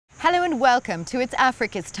Hello and welcome to It's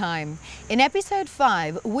Africa's Time. In episode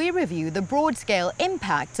 5, we review the broad-scale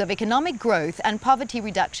impacts of economic growth and poverty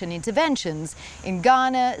reduction interventions in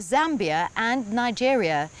Ghana, Zambia and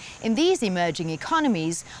Nigeria. In these emerging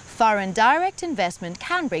economies, foreign direct investment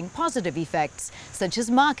can bring positive effects, such as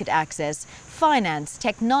market access, finance,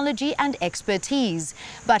 technology and expertise.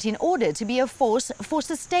 But in order to be a force for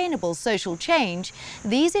sustainable social change,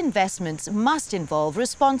 these investments must involve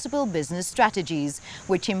responsible business strategies,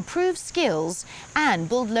 which improve skills and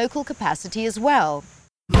build local capacity as well.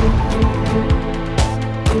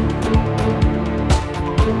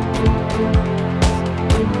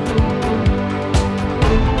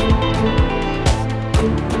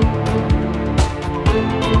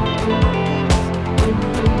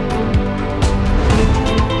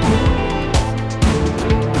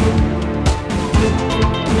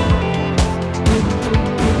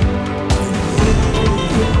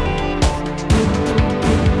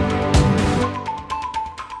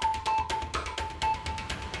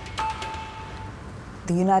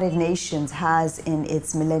 The United Nations has in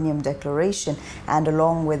its Millennium Declaration and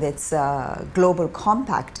along with its Global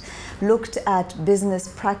Compact looked at business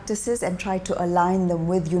practices and tried to align them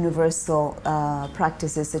with universal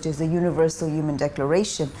practices such as the Universal Human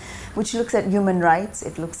Declaration, which looks at human rights,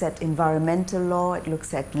 it looks at environmental law, it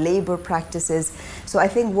looks at labor practices. So I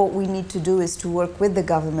think what we need to do is to work with the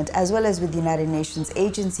government as well as with the United Nations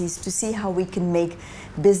agencies to see how we can make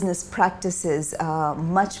business practices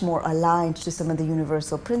much more aligned to some of the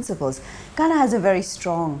universal principles. Ghana has a very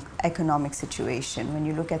strong economic situation. When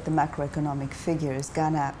you look at the macroeconomic figures,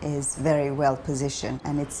 Ghana is very well positioned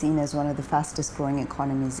and it's seen as one of the fastest growing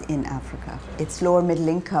economies in Africa. It's lower middle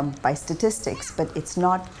income by statistics, but it's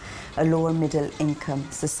not a lower middle income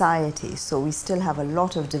society. So we still have a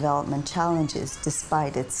lot of development challenges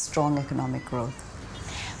despite its strong economic growth.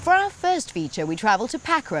 For our first feature, we travel to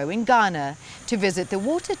Pakro in Ghana to visit the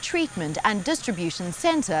Water Treatment and Distribution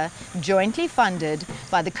Centre, jointly funded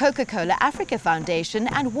by the Coca-Cola Africa Foundation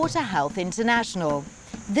and Water Health International.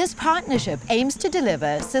 This partnership aims to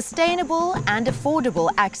deliver sustainable and affordable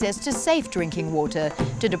access to safe drinking water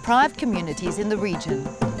to deprived communities in the region.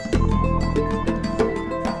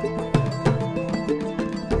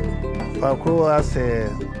 Pakro has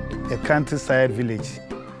a countryside village.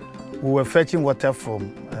 We were fetching water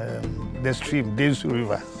from the stream, Desu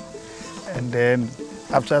River. And then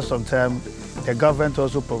after some time, the government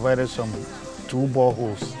also provided some 2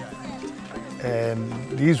 boreholes. And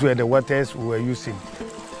these were the waters we were using.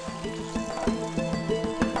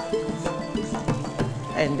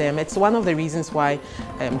 And it's one of the reasons why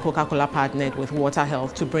Coca-Cola partnered with Water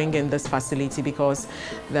Health to bring in this facility, because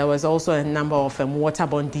there was also a number of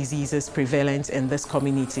waterborne diseases prevalent in this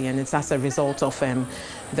community, and it's as a result of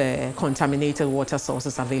the contaminated water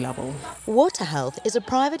sources available. Water Health is a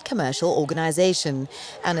private commercial organisation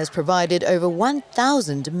and has provided over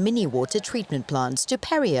 1,000 mini water treatment plants to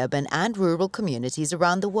peri-urban and rural communities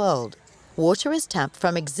around the world. Water is tapped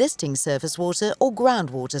from existing surface water or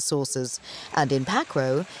groundwater sources, and in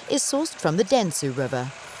Pakro is sourced from the Densu River.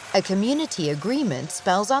 A community agreement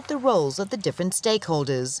spells out the roles of the different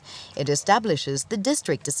stakeholders. It establishes the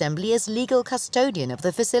district assembly as legal custodian of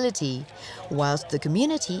the facility, whilst the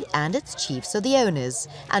community and its chiefs are the owners,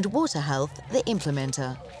 and Water Health the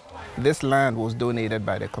implementer. This land was donated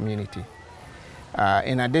by the community.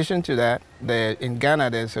 In addition to that, in Ghana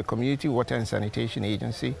there's a community water and sanitation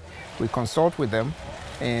agency. We consult with them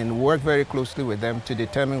and work very closely with them to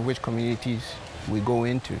determine which communities we go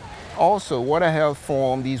into. Also, Water Health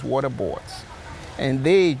formed these water boards, and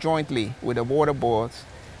they jointly with the water boards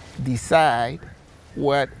decide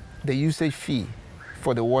what the usage fee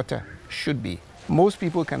for the water should be. Most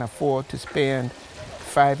people can afford to spend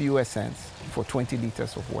 5 US cents for 20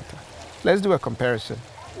 liters of water. Let's do a comparison.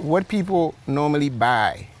 What people normally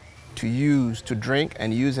buy to use, to drink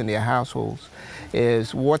and use in their households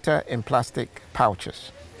is water in plastic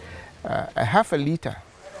pouches. A half a liter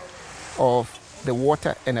of the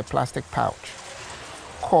water in a plastic pouch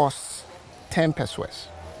costs 10 pesos.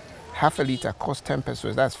 Half a liter costs 10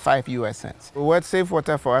 pesos, that's 5 US cents. What Safe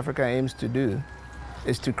Water for Africa aims to do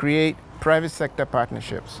is to create private sector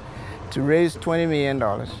partnerships to raise $20 million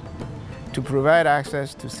to provide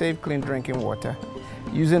access to safe, clean drinking water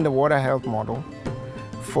using the Water Health model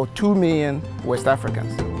for 2 million West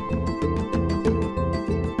Africans.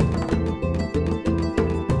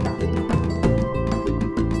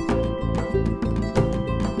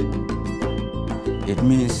 It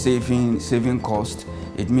means saving cost.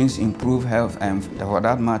 It means improve health and, for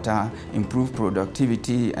that matter, improve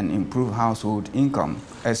productivity and improve household income,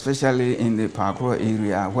 especially in the Pakro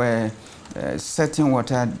area where certain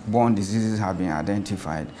waterborne diseases have been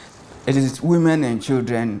identified. It is women and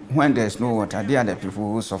children, when there's no water, they are the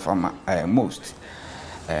people who suffer most.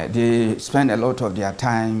 They spend a lot of their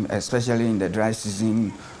time, especially in the dry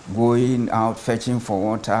season, going out fetching for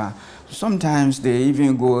water. Sometimes they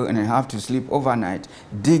even go and have to sleep overnight,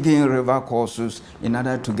 digging river courses in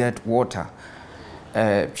order to get water.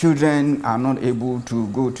 Children are not able to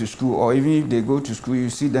go to school, or even if they go to school, you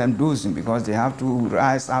see them dozing because they have to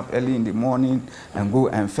rise up early in the morning and go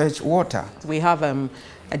and fetch water. We have a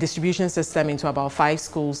distribution system into about 5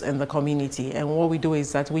 schools in the community, and what we do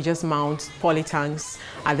is that we just mount polytanks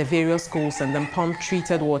at the various schools and then pump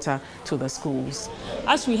treated water to the schools.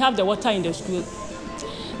 As we have the water in the school,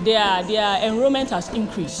 their enrollment has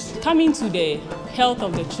increased. Coming to the health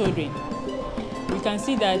of the children, we can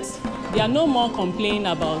see that they are no more complaining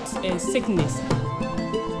about sickness.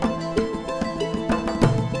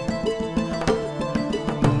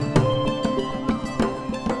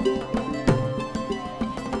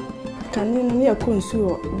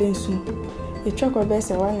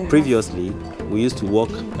 Previously, we used to walk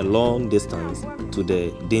a long distance to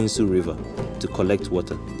the Densu River to collect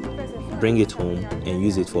water, bring it home and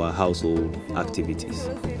use it for our household activities.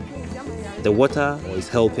 The water is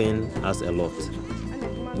helping us a lot.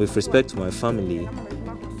 With respect to my family,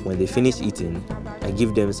 when they finish eating, I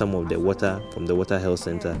give them some of the water from the Water Health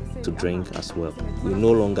Center to drink as well. We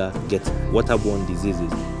no longer get waterborne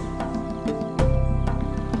diseases.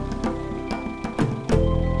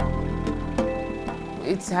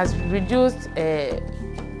 It has reduced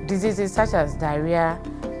diseases such as diarrhea,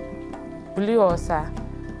 blue ulcer,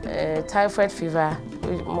 typhoid fever,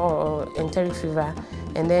 more enteric fever,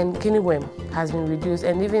 and then kidney worm has been reduced,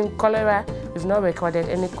 and even cholera. We've not recorded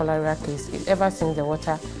any cholera case ever since the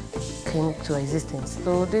water came to existence.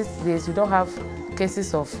 So these days we don't have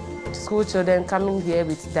cases of school children coming here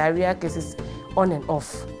with diarrhea cases on and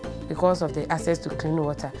off because of the access to clean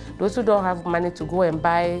water. Those who don't have money to go and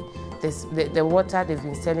buy the water they've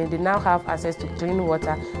been selling, they now have access to clean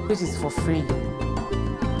water, which is for free.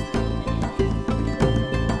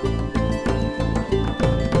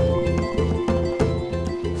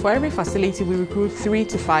 For every facility, we recruit 3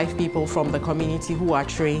 to 5 people from the community who are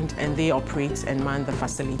trained, and they operate and man the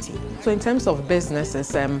facility. So in terms of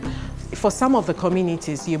businesses, for some of the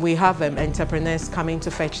communities, we have entrepreneurs coming to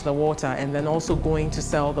fetch the water and then also going to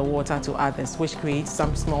sell the water to others, which creates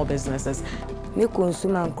some small businesses.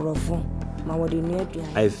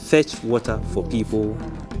 I fetch water for people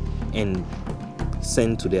and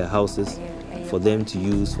send to their houses for them to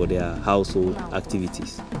use for their household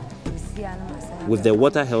activities. With the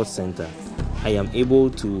Water Health Center, I am able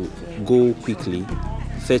to go quickly,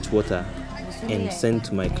 fetch water and send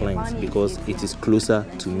to my clients because it is closer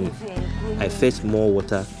to me. I fetch more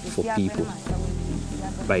water for people.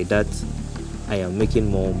 By that, I am making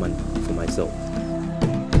more money for myself.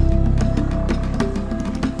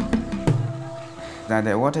 That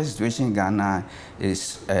the water situation in Ghana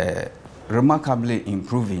is remarkably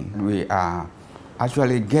improving. We are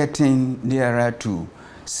actually getting nearer to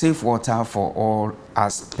safe water for all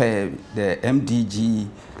as per the MDG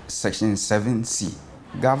Section 7C.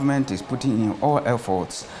 Government is putting in all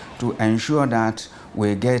efforts to ensure that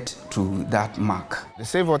we get to that mark. The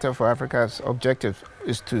Safe Water for Africa's objective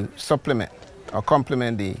is to supplement or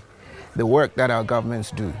complement the work that our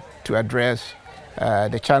governments do to address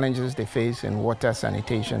the challenges they face in water,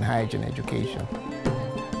 sanitation, hygiene, education.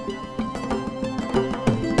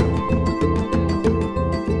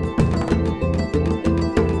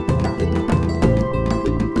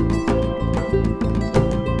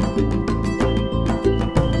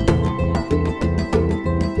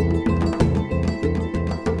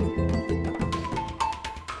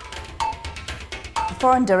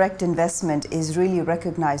 Foreign direct investment is really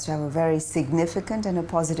recognized to have a very significant and a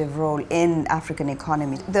positive role in African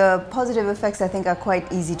economy. The positive effects, I think, are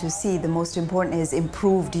quite easy to see. The most important is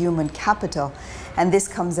improved human capital, and this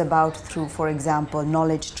comes about through, for example,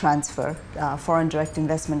 knowledge transfer. Foreign direct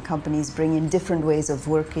investment companies bring in different ways of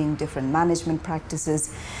working, different management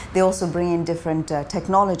practices. They also bring in different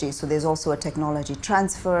technologies, so there's also a technology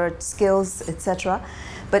transfer, skills, etc.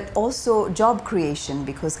 But also job creation,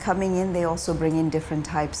 because coming in, they also bring in different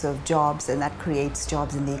types of jobs, and that creates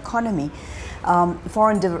jobs in the economy.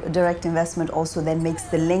 Foreign direct investment also then makes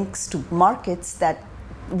the links to markets that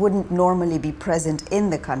wouldn't normally be present in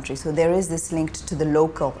the country. So there is this link to the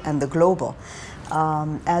local and the global,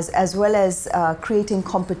 as well as creating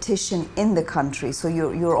competition in the country. So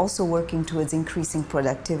you're also working towards increasing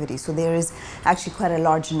productivity. So there is actually quite a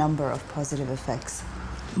large number of positive effects.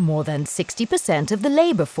 More than 60% of the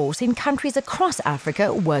labour force in countries across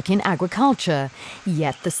Africa work in agriculture,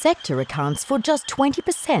 yet the sector accounts for just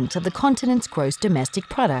 20% of the continent's gross domestic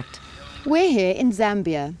product. We're here in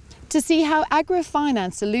Zambia to see how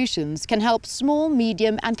agrofinance solutions can help small,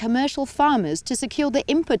 medium and commercial farmers to secure the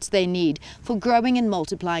inputs they need for growing and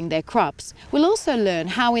multiplying their crops. We'll also learn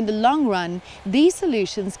how in the long run these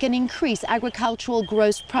solutions can increase agricultural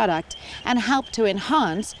gross product and help to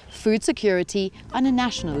enhance food security on a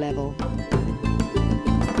national level.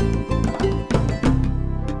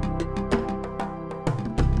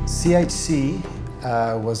 CHC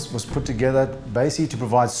was put together basically to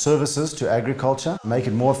provide services to agriculture, make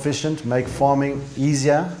it more efficient, make farming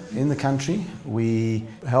easier in the country. We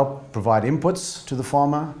help provide inputs to the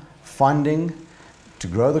farmer, funding to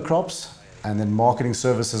grow the crops, and then marketing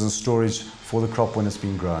services and storage for the crop when it's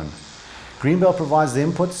been grown. Greenbelt provides the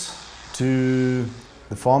inputs to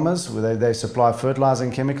the farmers, where they supply fertilizer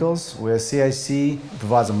and chemicals, where CHC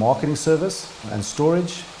provides a marketing service and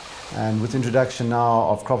storage. And with the introduction now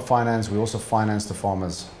of crop finance, we also finance the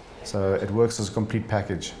farmers. So it works as a complete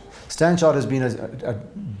package. Standard Chartered has been a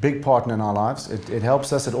big partner in our lives. It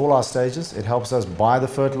helps us at all our stages. It helps us buy the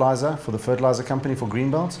fertilizer for the fertilizer company for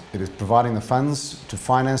Greenbelt. It is providing the funds to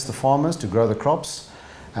finance the farmers to grow the crops.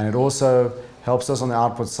 And it also helps us on the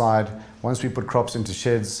output side. Once we put crops into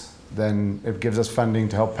sheds, then it gives us funding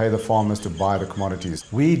to help pay the farmers to buy the commodities.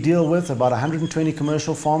 We deal with about 120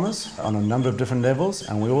 commercial farmers on a number of different levels,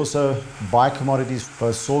 and we also buy commodities,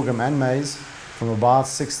 both sorghum and maize, from about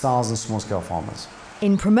 6,000 small-scale farmers.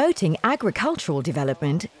 In promoting agricultural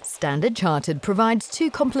development, Standard Chartered provides two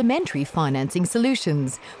complementary financing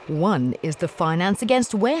solutions. One is the Finance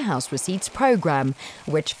Against Warehouse Receipts program,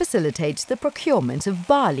 which facilitates the procurement of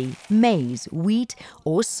barley, maize, wheat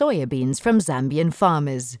or soybeans from Zambian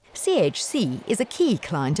farmers. CHC is a key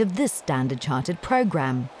client of this Standard Chartered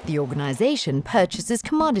program. The organization purchases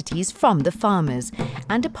commodities from the farmers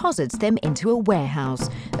and deposits them into a warehouse,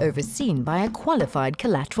 overseen by a qualified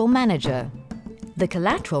collateral manager. The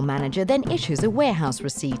collateral manager then issues a warehouse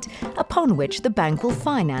receipt, upon which the bank will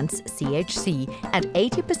finance CHC at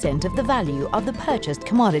 80% of the value of the purchased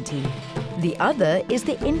commodity. The other is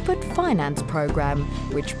the Input Finance Program,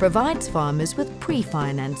 which provides farmers with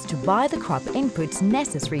pre-finance to buy the crop inputs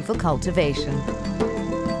necessary for cultivation.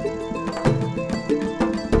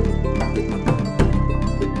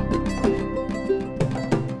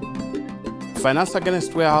 Finance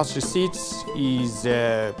Against Warehouse Receipts is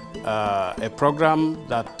a program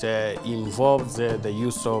that involves the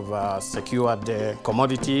use of secured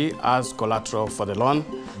commodity as collateral for the loan.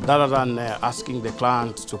 Rather than asking the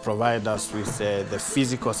client to provide us with the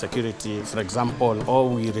physical security, for example, all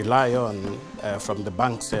we rely on from the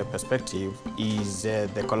bank's perspective is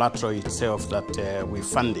the collateral itself that we're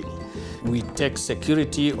funding. We take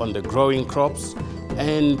security on the growing crops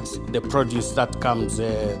and the produce that comes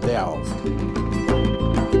thereof.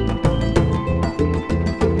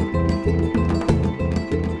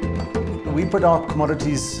 We put our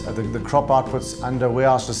commodities, the crop outputs, under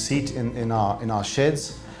warehouse receipt in our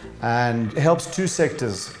sheds, and it helps two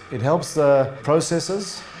sectors. It helps the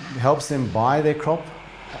processors, it helps them buy their crop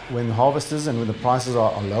when the harvest is and when the prices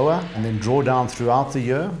are lower, and then draw down throughout the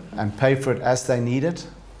year and pay for it as they need it.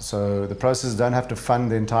 So the processors don't have to fund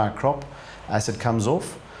the entire crop as it comes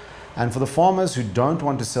off. And for the farmers who don't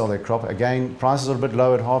want to sell their crop, again, prices are a bit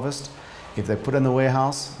low at harvest. If they put it in the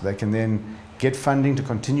warehouse, they can then get funding to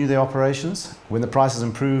continue their operations. When the prices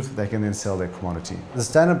improve, they can then sell their commodity. The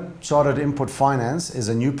Standard Chartered Input Finance is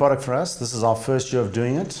a new product for us. This is our first year of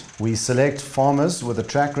doing it. We select farmers with a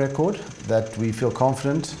track record that we feel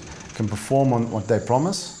confident can perform on what they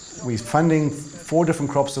promise. We're funding 4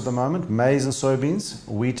 different crops at the moment: maize and soybeans,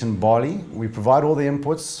 wheat and barley. We provide all the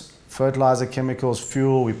inputs: fertilizer, chemicals,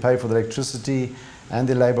 fuel. We pay for the electricity and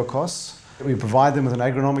their labor costs. We provide them with an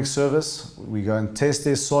agronomic service. We go and test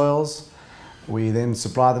their soils. We then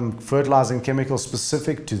supply them fertilizer and chemicals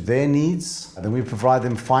specific to their needs. Then we provide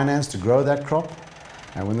them finance to grow that crop.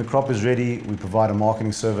 And when the crop is ready, we provide a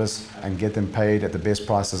marketing service and get them paid at the best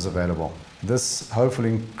prices available. This hopefully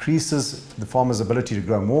increases the farmer's ability to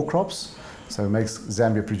grow more crops, so it makes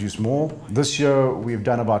Zambia produce more. This year we've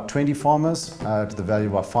done about 20 farmers to the value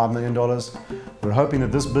of about $5 million. We're hoping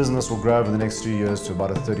that this business will grow over the next 2 years to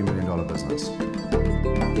about a $30 million business.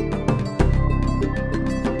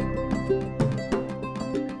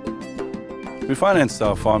 We finance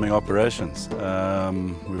our farming operations.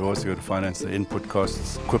 We've also got to finance the input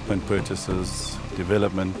costs, equipment purchases,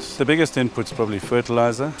 development. The biggest input's probably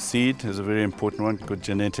fertilizer. Seed is a very important one, good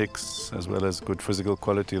genetics as well as good physical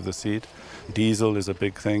quality of the seed. Diesel is a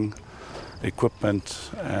big thing,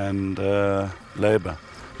 equipment and labor.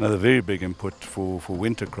 Another very big input for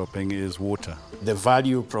winter cropping is water. The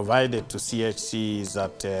value provided to CHC is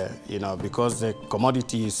that, because the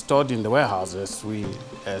commodity is stored in the warehouses, we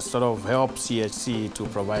sort of help CHC to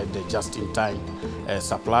provide the just-in-time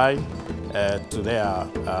supply to their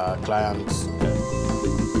clients.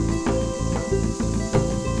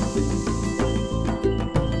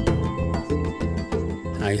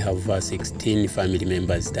 I have 16 family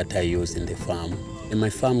members that I use in the farm. And my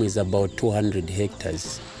farm is about 200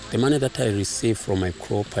 hectares. The money that I receive from my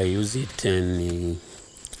crop, I use it in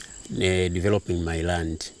developing my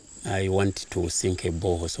land. I want to sink a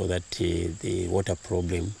borehole so that the water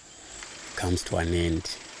problem comes to an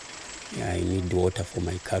end. I need water for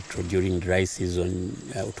my cattle during dry season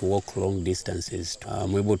to walk long distances.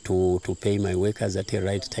 I'm able to pay my workers at the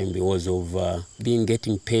right time because of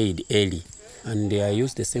getting paid early. And I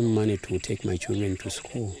use the same money to take my children to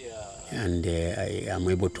school. And I am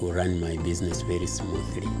able to run my business very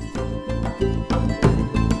smoothly.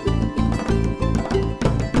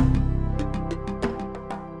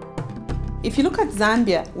 If you look at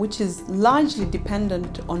Zambia, which is largely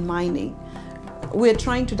dependent on mining, we're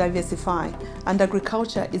trying to diversify, and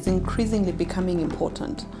agriculture is increasingly becoming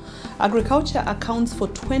important. Agriculture accounts for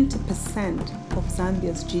 20% of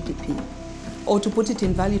Zambia's GDP, or to put it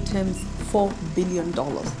in value terms, $4 billion.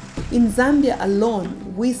 In Zambia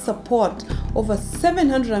alone, we support over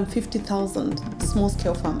 750,000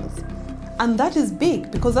 small-scale farmers. And that is big,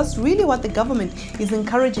 because that's really what the government is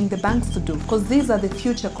encouraging the banks to do, because these are the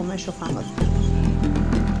future commercial farmers.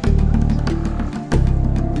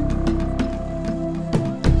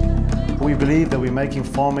 We believe that we're making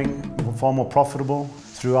farming far more profitable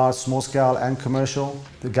through our small scale and commercial.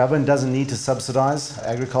 The government doesn't need to subsidize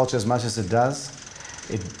agriculture as much as it does.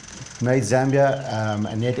 It made Zambia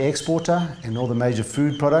a net exporter in all the major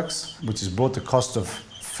food products, which has brought the cost of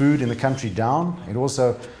food in the country down. It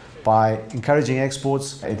also, by encouraging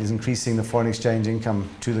exports, it is increasing the foreign exchange income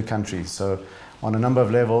to the country. So on a number of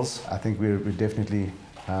levels, I think we're definitely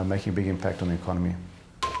making a big impact on the economy.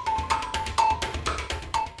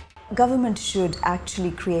 Government should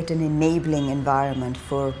actually create an enabling environment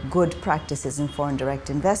for good practices in foreign direct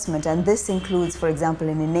investment, and this includes, for example,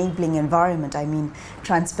 an enabling environment. I mean,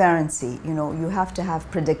 transparency. You have to have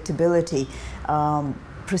predictability,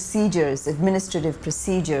 procedures, administrative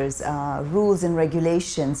procedures, rules and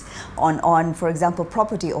regulations on, for example,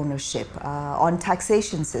 property ownership, on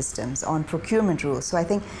taxation systems, on procurement rules. So I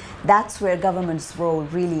think that's where government's role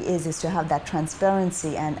really is to have that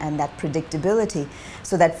transparency and that predictability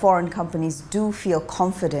so that foreign companies do feel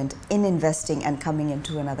confident in investing and coming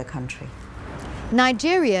into another country.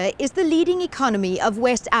 Nigeria is the leading economy of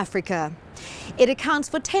West Africa. It accounts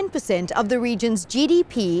for 10% of the region's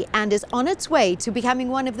GDP and is on its way to becoming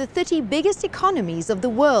one of the 30 biggest economies of the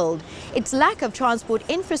world. Its lack of transport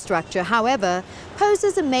infrastructure, however,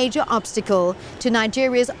 poses a major obstacle to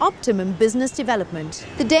Nigeria's optimum business development.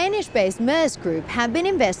 The Danish-based Maersk Group have been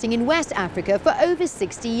investing in West Africa for over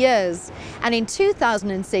 60 years. And in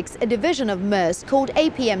 2006, a division of Maersk called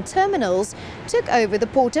APM Terminals took over the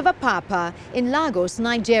port of Apapa in Lagos,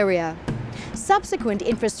 Nigeria. Subsequent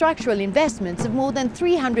infrastructural investments of more than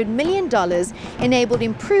 $300 million enabled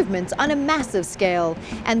improvements on a massive scale,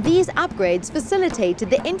 and these upgrades facilitated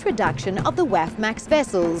the introduction of the WAFMAX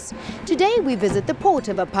vessels. Today we visit the port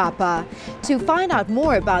of Apapa to find out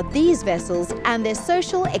more about these vessels and their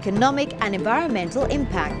social, economic and environmental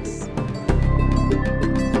impacts.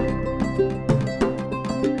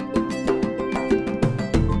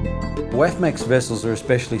 WAFMAX vessels are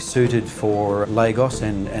especially suited for Lagos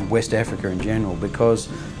and West Africa in general because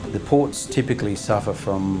the ports typically suffer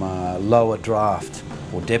from lower draft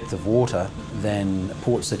or depth of water than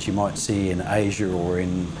ports that you might see in Asia or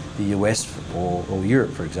in the US or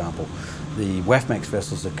Europe, for example. The WAFMAX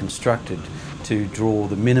vessels are constructed to draw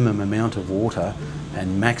the minimum amount of water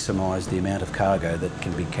and maximise the amount of cargo that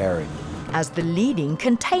can be carried. As the leading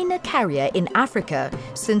container carrier in Africa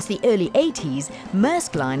since the early 80s,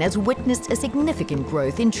 Maersk Line has witnessed a significant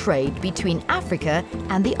growth in trade between Africa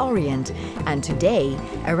and the Orient. And today,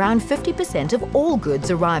 around 50% of all goods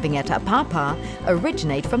arriving at Apapa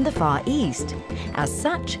originate from the Far East. As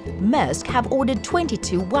such, Maersk have ordered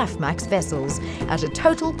 22 WAFMAX vessels at a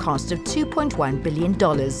total cost of $2.1 billion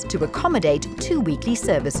to accommodate 2 weekly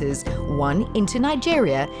services, one into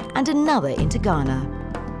Nigeria and another into Ghana.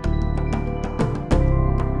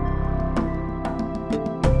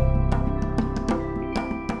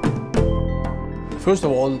 First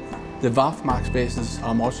of all, the WAFMAX vessels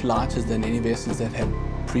are much larger than any vessels that have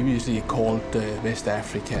previously called West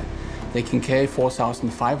Africa. They can carry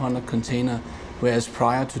 4,500 containers, whereas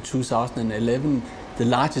prior to 2011, the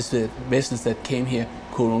largest vessels that came here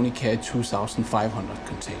could only carry 2,500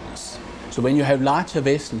 containers. So when you have larger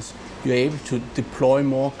vessels, you're able to deploy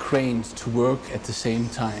more cranes to work at the same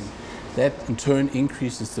time. That in turn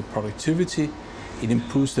increases the productivity, it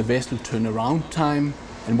improves the vessel turnaround time,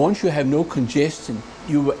 and once you have no congestion,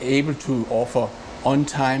 you are able to offer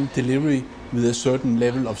on-time delivery with a certain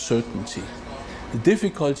level of certainty. The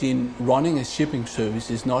difficulty in running a shipping service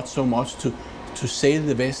is not so much to sail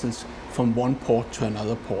the vessels from one port to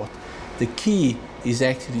another port. The key is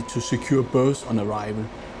actually to secure berths on arrival.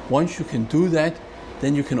 Once you can do that,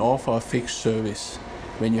 then you can offer a fixed service.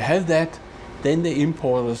 When you have that, then the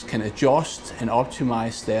importers can adjust and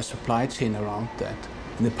optimize their supply chain around that.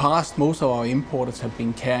 In the past, most of our importers have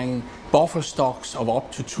been carrying buffer stocks of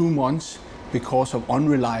up to 2 months because of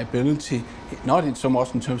unreliability, not so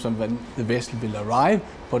much in terms of when the vessel will arrive,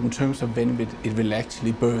 but in terms of when it will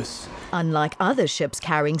actually berth. Unlike other ships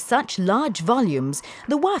carrying such large volumes,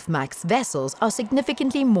 the WAFMAX vessels are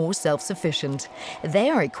significantly more self-sufficient. They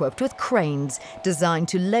are equipped with cranes designed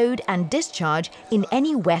to load and discharge in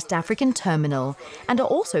any West African terminal, and are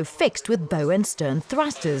also fixed with bow and stern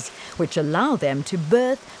thrusters, which allow them to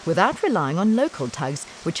berth without relying on local tugs,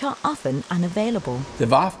 which are often unavailable. The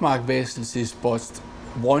WAFMAX vessels is but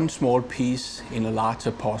one small piece in a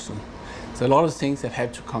larger puzzle. There are a lot of things that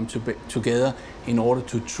have to come together in order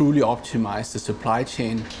to truly optimize the supply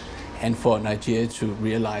chain and for Nigeria to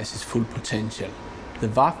realize its full potential. The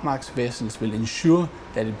WAFMAX vessels will ensure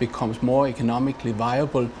that it becomes more economically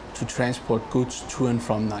viable to transport goods to and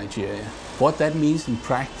from Nigeria. What that means in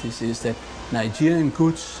practice is that Nigerian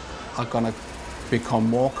goods are going to become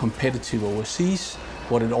more competitive overseas.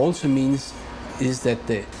 What it also means is that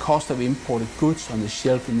the cost of imported goods on the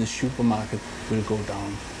shelf in the supermarket will go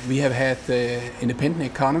down. We have had independent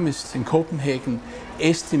economists in Copenhagen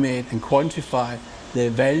estimate and quantify the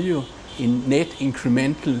value in net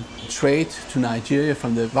incremental trade to Nigeria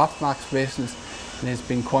from the WAFMAX vessels, and has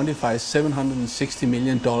been quantified as $760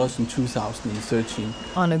 million in 2013.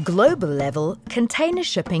 On a global level, container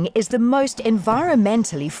shipping is the most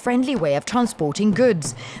environmentally friendly way of transporting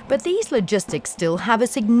goods, but these logistics still have a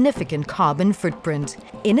significant carbon footprint.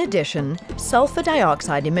 In addition, sulfur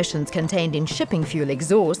dioxide emissions contained in shipping fuel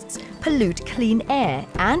exhausts pollute clean air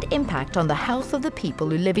and impact on the health of the people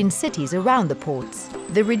who live in cities around the ports.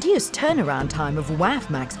 The reduced turnaround time of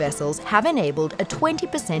WAFMAX vessels have enabled a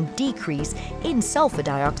 20% decrease in sulfur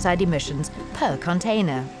dioxide emissions per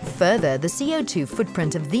container. Further, the CO2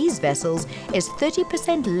 footprint of these vessels is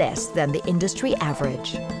 30% less than the industry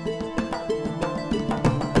average.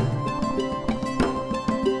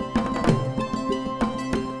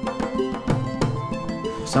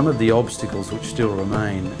 Some of the obstacles which still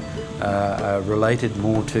remain are related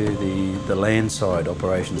more to the landside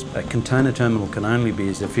operations. A container terminal can only be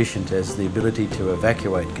as efficient as the ability to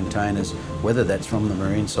evacuate containers, whether that's from the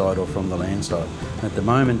marine side or from the land side. At the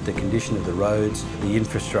moment, the condition of the roads, the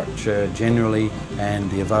infrastructure generally, and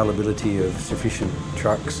the availability of sufficient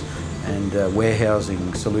trucks and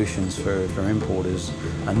warehousing solutions for importers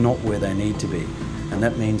are not where they need to be. And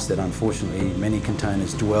that means that unfortunately many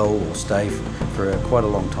containers dwell or stay for quite a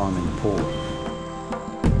long time in the port.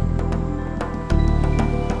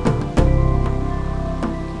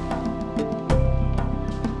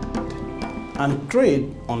 And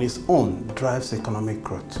trade on its own drives economic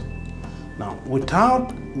growth. Now,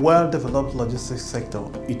 without well-developed logistics sector,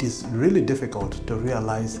 it is really difficult to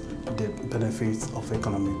realize the benefits of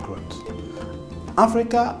economic growth.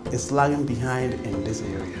 Africa is lagging behind in this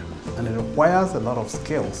area, and it requires a lot of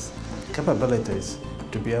skills, capabilities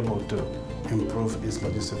to be able to improve its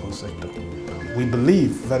logistical sector. We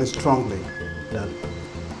believe very strongly that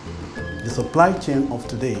the supply chain of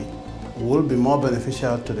today will be more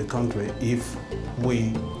beneficial to the country if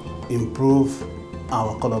we improve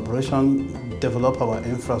our collaboration, develop our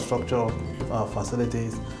infrastructure, our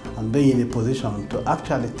facilities, and be in a position to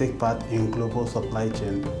actually take part in global supply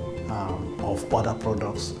chain of other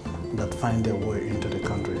products that find their way into the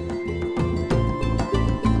country.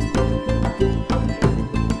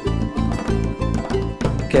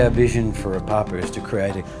 Our vision for Apapa is to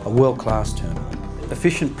create a world-class terminal.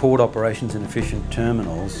 Efficient port operations and efficient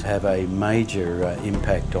terminals have a major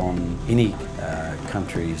impact on any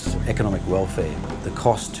country's economic welfare. The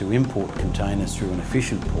cost to import containers through an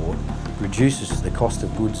efficient port reduces the cost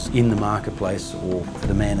of goods in the marketplace or for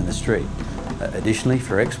the man in the street. Additionally,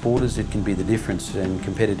 for exporters, it can be the difference in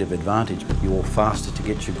competitive advantage. You're faster to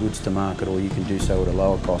get your goods to market, or you can do so at a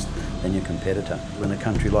lower cost than your competitor. In a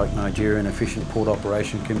country like Nigeria, an efficient port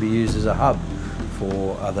operation can be used as a hub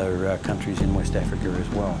for other countries in West Africa as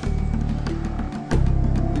well.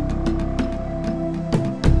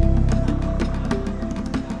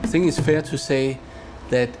 think it's fair to say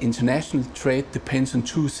that international trade depends on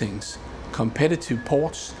two things: competitive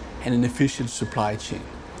ports and an efficient supply chain.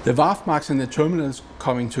 The wharf marks and the terminals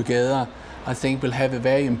coming together, I think, will have a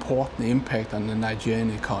very important impact on the Nigerian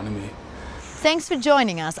economy. Thanks for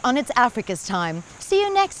joining us on It's Africa's Time. See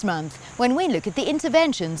you next month when we look at the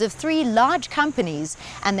interventions of 3 large companies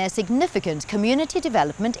and their significant community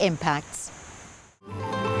development impacts.